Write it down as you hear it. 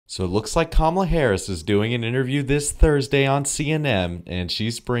So it looks like Kamala Harris is doing an interview this Thursday on CNN, and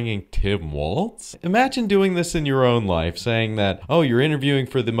she's bringing Tim Walz? Imagine doing this in your own life, saying that, oh, you're interviewing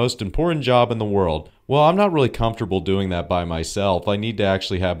for the most important job in the world. Well, I'm not really comfortable doing that by myself. I need to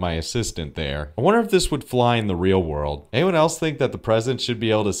actually have my assistant there. I wonder if this would fly in the real world. Anyone else think that the president should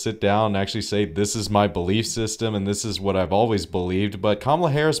be able to sit down and actually say, this is my belief system and this is what I've always believed? But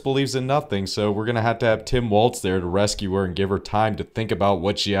Kamala Harris believes in nothing, so we're gonna have to have Tim Walz there to rescue her and give her time to think about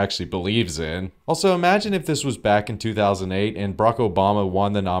what she actually believes in. Also, imagine if this was back in 2008 and Barack Obama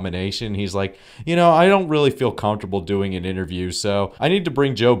won the nomination. He's like, you know, I don't really feel comfortable doing an interview, so I need to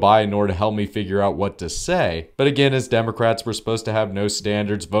bring Joe Biden in order to help me figure out what to say. But again, as Democrats, we're supposed to have no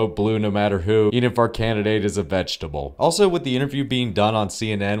standards, vote blue no matter who, even if our candidate is a vegetable. Also, with the interview being done on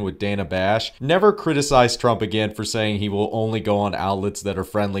CNN with Dana Bash, never criticize Trump again for saying he will only go on outlets that are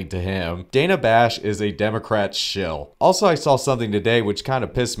friendly to him. Dana Bash is a Democrat shill. Also, I saw something today which kind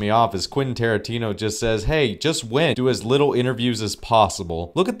of pissed me off as Quentin Tarantino just says, hey, just win. Do as little interviews as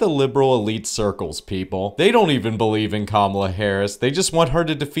possible. Look at the liberal elite circles, people. They don't even believe in Kamala Harris. They just want her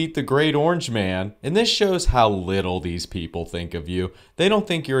to defeat the Great Orange Man. And this shows how little these people think of you. They don't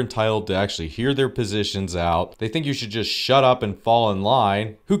think you're entitled to actually hear their positions out. They think you should just shut up and fall in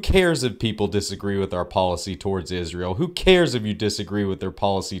line. Who cares if people disagree with our policy towards Israel? Who cares if you disagree with their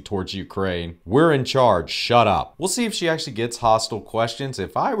policy towards Ukraine? We're in charge. Shut up. We'll see if she actually gets hostile questions.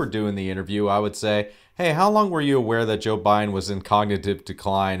 If I were doing the interview, I would say, hey, how long were you aware that Joe Biden was in cognitive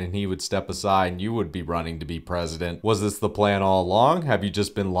decline and he would step aside and you would be running to be president? Was this the plan all along? Have you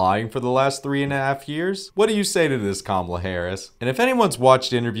just been lying for the last 3.5 years? What do you say to this, Kamala Harris? And if anyone's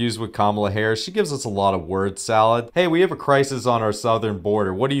watched interviews with Kamala Harris, she gives us a lot of word salad. Hey, we have a crisis on our southern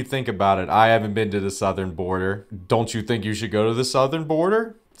border. What do you think about it? I haven't been to the southern border. Don't you think you should go to the southern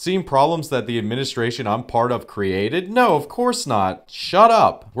border? Seeing problems that the administration I'm part of created? No, of course not. Shut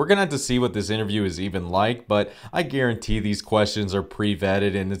up. We're gonna have to see what this interview is even like, but I guarantee these questions are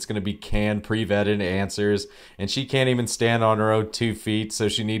pre-vetted and it's gonna be canned, pre-vetted answers, and she can't even stand on her own 2 feet, so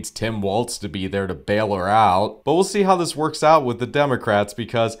she needs Tim Walz to be there to bail her out. But we'll see how this works out with the Democrats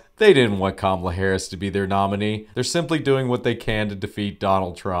because they didn't want Kamala Harris to be their nominee. They're simply doing what they can to defeat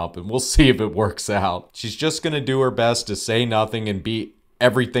Donald Trump, and we'll see if it works out. She's just gonna do her best to say nothing and be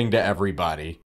everything to everybody.